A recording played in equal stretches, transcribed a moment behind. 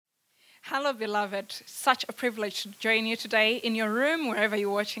Hello, beloved. Such a privilege to join you today in your room, wherever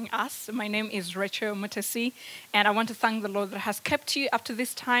you're watching us. My name is Rachel Mutesi, and I want to thank the Lord that has kept you up to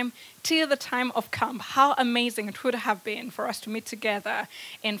this time, till the time of camp. How amazing it would have been for us to meet together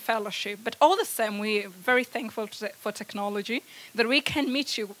in fellowship. But all the same, we're very thankful for technology, that we can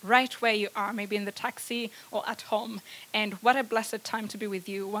meet you right where you are, maybe in the taxi or at home. And what a blessed time to be with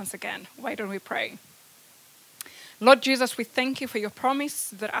you once again. Why don't we pray? Lord Jesus, we thank you for your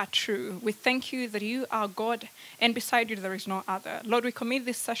promise that are true. We thank you that you are God, and beside you there is no other. Lord, we commit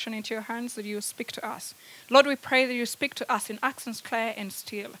this session into your hands, that you speak to us. Lord, we pray that you speak to us in accents clear and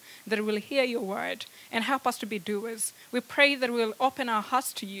still, that we'll hear your word and help us to be doers. We pray that we'll open our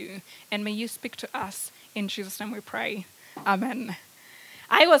hearts to you, and may you speak to us. In Jesus' name we pray. Amen.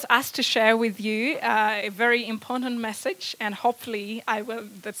 I was asked to share with you a very important message, and hopefully I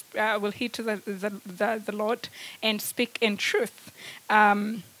will heed to the Lord and speak in truth.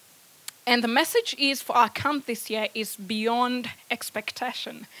 And the message is for our camp this year is beyond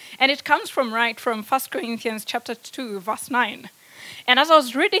expectation. And it comes from 1 Corinthians chapter 2, verse 9. And as I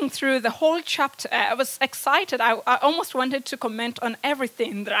was reading through the whole chapter, I was excited. I almost wanted to comment on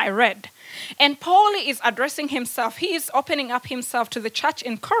everything that I read. And Paul is addressing himself. He is opening up himself to the church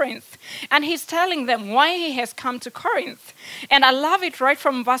in Corinth. And he's telling them why he has come to Corinth. And I love it right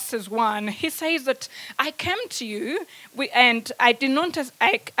from verses 1. He says that I came to you and I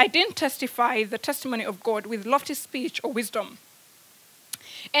didn't testify the testimony of God with lofty speech or wisdom.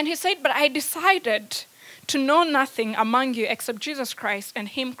 And he said, but I decided to know nothing among you except Jesus Christ and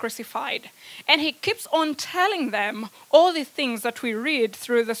him crucified. And he keeps on telling them all the things that we read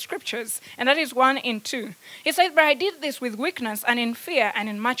through the scriptures. And that is 1 and 2. He said, but I did this with weakness and in fear and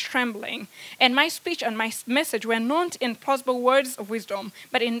in much trembling. And my speech and my message were not in plausible words of wisdom,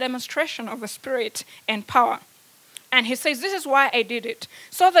 but in demonstration of the Spirit and power. And he says, this is why I did it,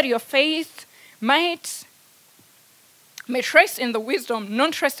 so that your faith may trust in the wisdom,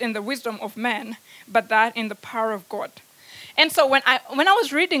 not trust in the wisdom of men, but that in the power of God. And so when I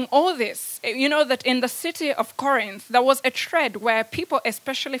was reading all this, you know that in the city of Corinth, there was a trade where people,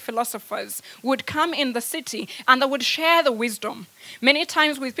 especially philosophers, would come in the city and they would share the wisdom. Many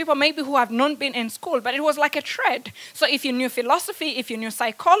times with people maybe who have not been in school, but it was like a trade. So if you knew philosophy, if you knew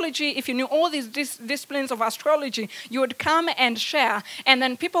psychology, if you knew all these disciplines of astrology, you would come and share. And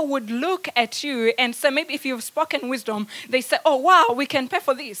then people would look at you and say, maybe if you've spoken wisdom, they say, oh, wow, we can pay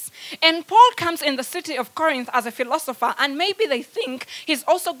for this. And Paul comes in the city of Corinth as a philosopher, and maybe they think he's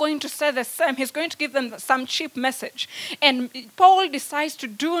also going to say the same. He's going to give them some cheap message. And Paul decides to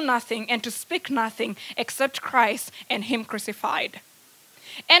do nothing and to speak nothing except Christ and him crucified.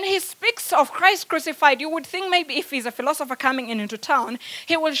 And he speaks of Christ crucified. You would think maybe if he's a philosopher coming into town,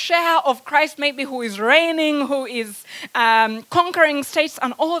 he will share of Christ maybe who is reigning, who is conquering states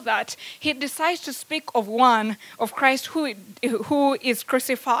and all that. He decides to speak of one, of Christ who is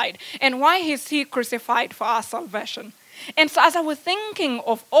crucified. And why is he crucified? For our salvation. And so as I was thinking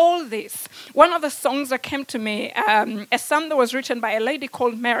of all this, one of the songs that came to me, a psalm that was written by a lady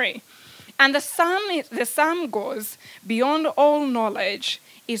called Mary. And the psalm goes, beyond all knowledge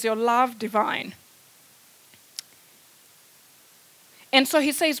is your love divine. And so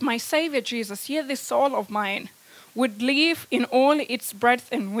he says, my Savior Jesus, here this soul of mine would live in all its breadth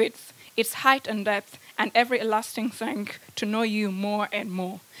and width, its height and depth, and every lasting thing to know you more and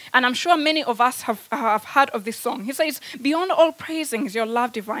more. And I'm sure many of us have heard of this song. He says, beyond all praising is your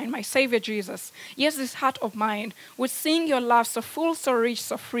love divine, my Savior Jesus. Yes, this heart of mine would sing your love so full, so rich,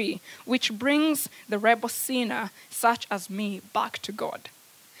 so free, which brings the rebel sinner such as me back to God.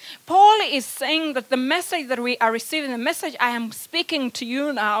 Paul is saying that the message that we are receiving, the message I am speaking to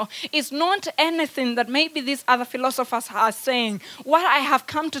you now, is not anything that maybe these other philosophers are saying. What I have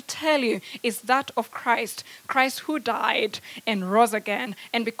come to tell you is that of Christ, Christ who died and rose again.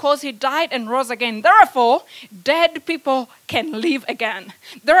 And because he died and rose again, therefore, dead people can live again.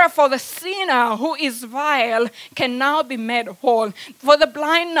 Therefore, the sinner who is vile can now be made whole. For the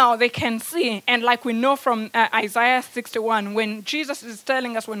blind now, they can see. And like we know from Isaiah 61, when Jesus is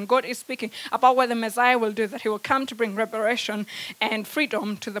telling us, when God is speaking about what the Messiah will do, that he will come to bring liberation and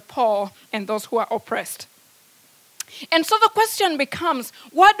freedom to the poor and those who are oppressed. And so the question becomes,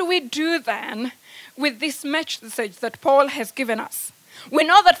 what do we do then with this message that Paul has given us? We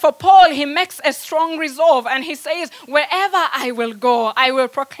know that for Paul, he makes a strong resolve and he says, wherever I will go, I will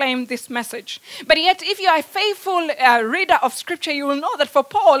proclaim this message. But yet, if you are a faithful reader of scripture, you will know that for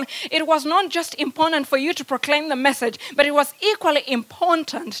Paul, it was not just important for you to proclaim the message, but it was equally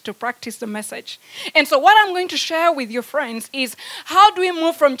important to practice the message. And so what I'm going to share with you, friends, is how do we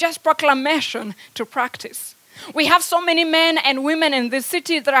move from just proclamation to practice? We have so many men and women in this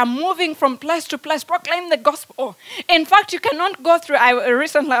city that are moving from place to place, proclaiming the gospel. In fact, you cannot go through.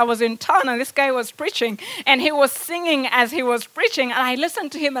 Recently, I was in town and this guy was preaching and he was singing as he was preaching. And I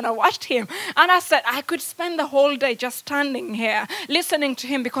listened to him and I watched him. And I said, I could spend the whole day just standing here listening to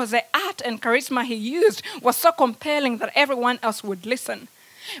him because the art and charisma he used was so compelling that everyone else would listen.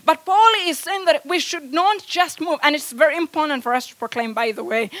 But Paul is saying that we should not just move, and it's very important for us to proclaim, by the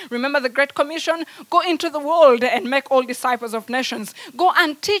way. Remember the Great Commission? Go into the world and make all disciples of nations. Go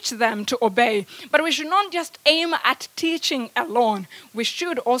and teach them to obey. But we should not just aim at teaching alone. We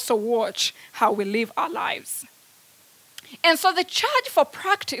should also watch how we live our lives. And so the charge for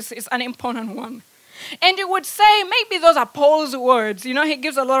practice is an important one. And you would say, maybe those are Paul's words. You know, he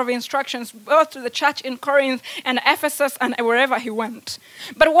gives a lot of instructions both to the church in Corinth and Ephesus and wherever he went.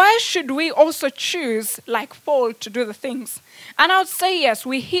 But why should we also choose, like Paul, to do the things? And I would say, yes,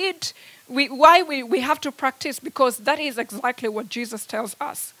 we have to practice because that is exactly what Jesus tells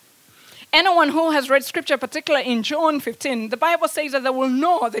us. Anyone who has read scripture, particularly in John 15, the Bible says that they will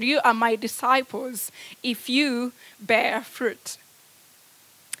know that you are my disciples if you bear fruit.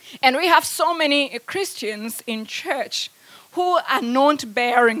 And we have so many Christians in church who are not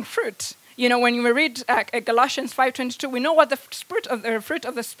bearing fruit. You know, when you read Galatians 5:22, we know what the fruit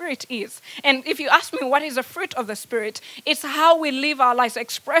of the Spirit is. And if you ask me what is the fruit of the Spirit, it's how we live our lives,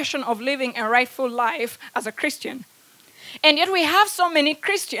 expression of living a rightful life as a Christian. And yet we have so many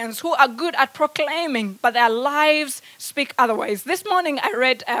Christians who are good at proclaiming, but their lives speak otherwise. This morning I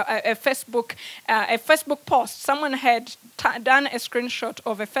read a Facebook post. Someone had done a screenshot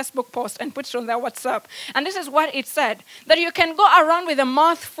of a Facebook post and put it on their WhatsApp. And this is what it said, that you can go around with a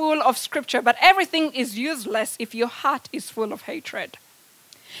mouth full of scripture, but everything is useless if your heart is full of hatred.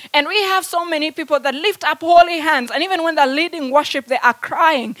 And we have so many people that lift up holy hands, and even when they're leading worship, they are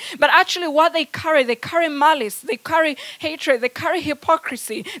crying. But actually what they carry malice, they carry hatred, they carry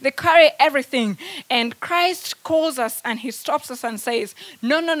hypocrisy, they carry everything. And Christ calls us and he stops us and says,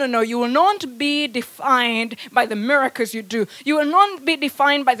 no, you will not be defined by the miracles you do. You will not be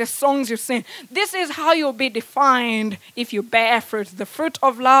defined by the songs you sing. This is how you'll be defined if you bear fruit. The fruit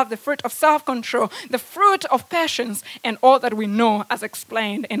of love, the fruit of self-control, the fruit of patience, and all that we know as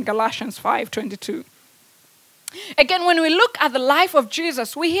explained in Galatians 5:22. Again, when we look at the life of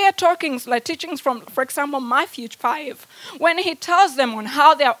Jesus, we hear teachings from, for example, Matthew 5, when he tells them on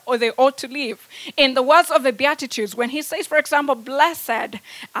how they ought to live. In the words of the Beatitudes, when he says, for example, blessed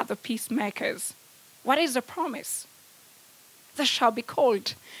are the peacemakers. What is the promise? They shall be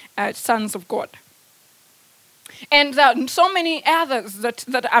called sons of God. And there are so many others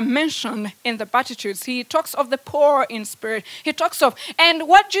that are mentioned in the Beatitudes. He talks of the poor in spirit. He talks of, and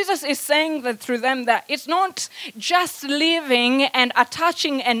what Jesus is saying that through them, that it's not just living and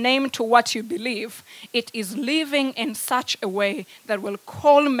attaching a name to what you believe. It is living in such a way that will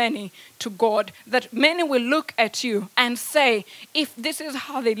call many to God, that many will look at you and say, if this is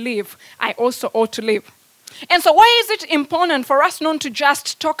how they live, I also ought to live. And so why is it important for us not to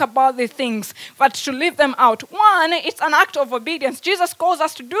just talk about the things, but to live them out? One, it's an act of obedience. Jesus calls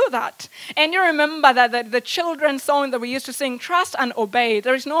us to do that. And you remember that the children's song that we used to sing, trust and obey.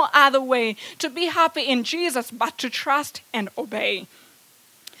 There is no other way to be happy in Jesus but to trust and obey.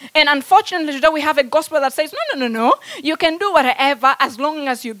 And unfortunately, today we have a gospel that says, no. You can do whatever as long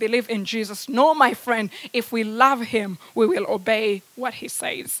as you believe in Jesus. No, my friend, if we love him, we will obey what he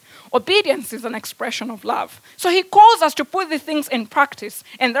says. Obedience is an expression of love. So he calls us to put these things in practice.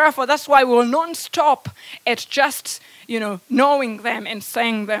 And therefore, that's why we will not stop at just, knowing them and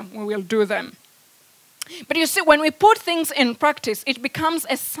saying them. We will do them. But you see, when we put things in practice, it becomes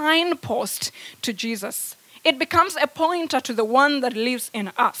a signpost to Jesus. It becomes a pointer to the one that lives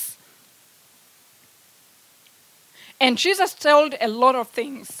in us. And Jesus told a lot of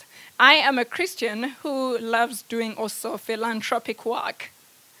things. I am a Christian who loves doing also philanthropic work.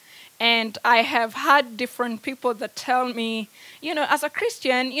 And I have had different people that tell me, as a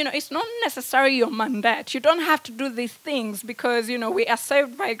Christian, it's not necessarily your mandate. You don't have to do these things because, we are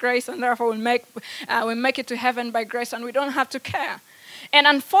saved by grace and therefore we make it to heaven by grace and we don't have to care. And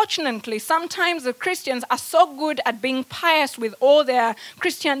unfortunately, sometimes the Christians are so good at being pious with all their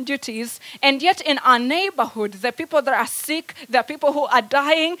Christian duties, and yet in our neighborhood, the people that are sick, the people who are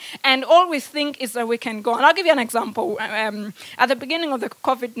dying, and all we think is that we can go. And I'll give you an example. At the beginning of the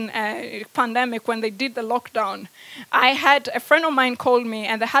COVID pandemic, when they did the lockdown, I had a friend of mine called me,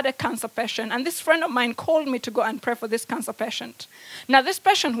 and they had a cancer patient, and this friend of mine called me to go and pray for this cancer patient. Now, this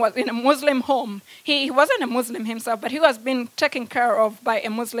patient was in a Muslim home. He wasn't a Muslim himself, but he was being taken care of off by a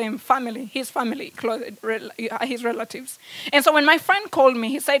Muslim family, his relatives. And so when my friend called me,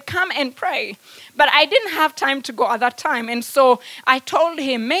 he said, come and pray. But I didn't have time to go at that time. And so I told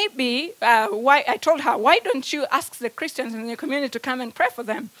him, I told her, why don't you ask the Christians in your community to come and pray for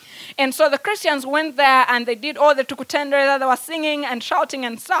them? And so the Christians went there and they did all the tukutendere, they were singing and shouting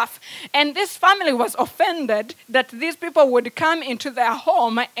and stuff. And this family was offended that these people would come into their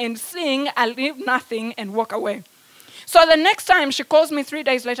home and sing and leave nothing and walk away. So the next time she calls me 3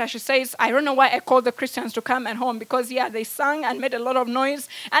 days later, she says, I don't know why I called the Christians to come at home because, they sang and made a lot of noise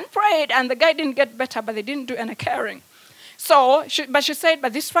and prayed, and the guy didn't get better, but they didn't do any caring. So, she said,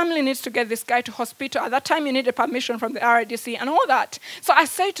 but this family needs to get this guy to hospital. At that time, you need a permission from the RDC and all that. So I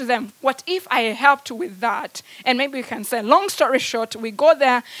say to them, what if I helped with that? And maybe we can say, long story short, we go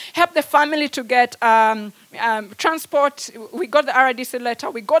there, help the family to get transport. We got the RDC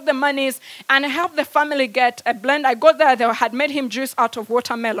letter, we got the monies, and helped the family get a blend. I got there, they had made him juice out of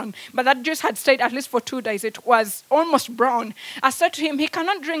watermelon, but that juice had stayed at least for 2 days. It was almost brown. I said to him, he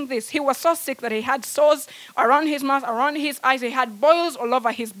cannot drink this. He was so sick that he had sores around his mouth, around his eyes, he had boils all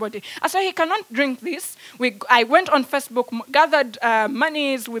over his body. I said, he cannot drink this. I went on Facebook, gathered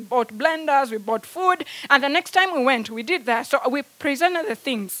monies, we bought blenders, we bought food, and the next time we went, we did that. So we presented the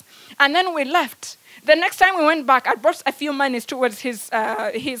things, and then we left. The next time we went back, I brought a few monies towards his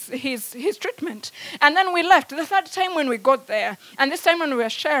treatment. And then we left. The third time when we got there, and this time when we were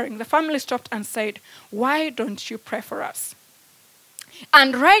sharing, the family stopped and said, why don't you pray for us?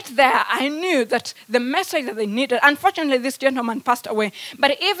 And right there, I knew that the message that they needed, unfortunately, this gentleman passed away,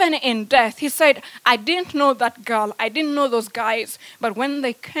 but even in death, he said, I didn't know that girl, I didn't know those guys, but when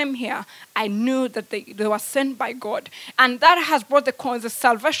they came here, I knew that they were sent by God. And that has brought the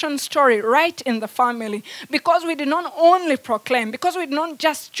salvation story right in the family, because we did not only proclaim, because we did not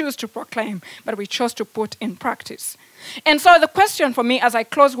just choose to proclaim, but we chose to put in practice. And so the question for me as I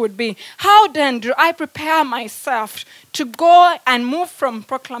close would be, how then do I prepare myself to go and move from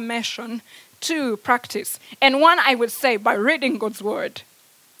proclamation to practice? And one, I would say, by reading God's word.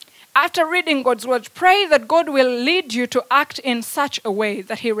 After reading God's word, pray that God will lead you to act in such a way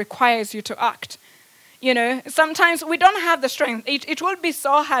that he requires you to act. Sometimes we don't have the strength. It will be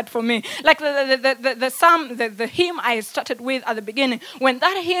so hard for me. Like the hymn I started with at the beginning. When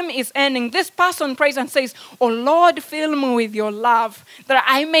that hymn is ending, this person prays and says, oh Lord, fill me with your love, that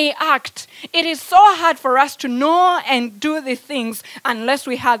I may act. It is so hard for us to know and do these things unless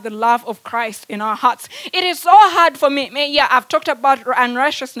we have the love of Christ in our hearts. It is so hard for me. I've talked about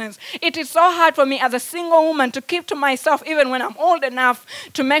unrighteousness. It is so hard for me as a single woman to keep to myself, even when I'm old enough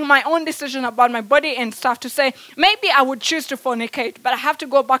to make my own decision about my body and stuff, to say, maybe I would choose to fornicate, but I have to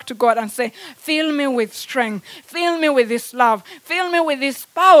go back to God and say, fill me with strength, fill me with this love, fill me with this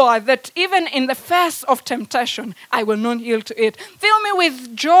power that even in the face of temptation, I will not yield to it. Fill me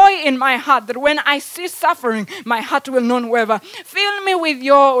with joy in my heart that when I see suffering, my heart will not waver. Fill me with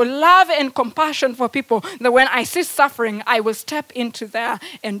your love and compassion for people that when I see suffering, I will step into there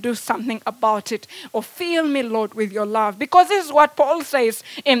and do something about it. Or fill me, Lord, with your love. Because this is what Paul says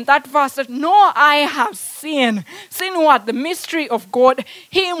in that verse, that no eye have seen what? The mystery of God,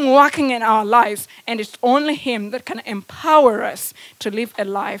 him working in our lives. And it's only him that can empower us to live a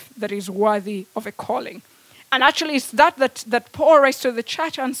life that is worthy of a calling. And actually it's that Paul writes to the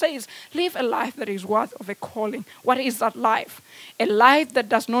church and says, live a life that is worthy of a calling. What is that life? A life that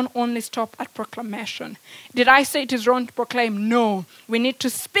does not only stop at proclamation. Did I say it is wrong to proclaim? No. We need to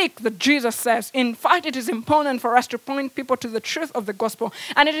speak that Jesus says. In fact, it is important for us to point people to the truth of the gospel.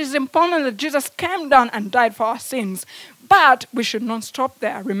 And it is important that Jesus came down and died for our sins. But we should not stop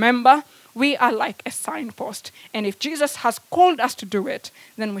there. Remember, we are like a signpost. And if Jesus has called us to do it,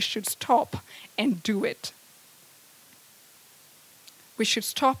 then we should stop and do it. We should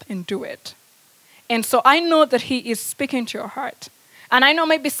stop and do it. And so I know that he is speaking to your heart. And I know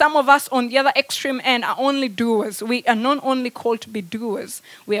maybe some of us on the other extreme end are only doers. We are not only called to be doers.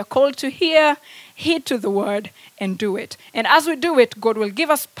 We are called to hear, heed to the word, and do it. And as we do it, God will give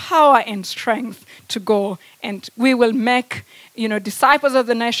us power and strength to go. And we will make, disciples of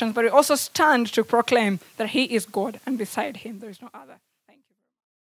the nations, but we also stand to proclaim that he is God, and beside him there is no other.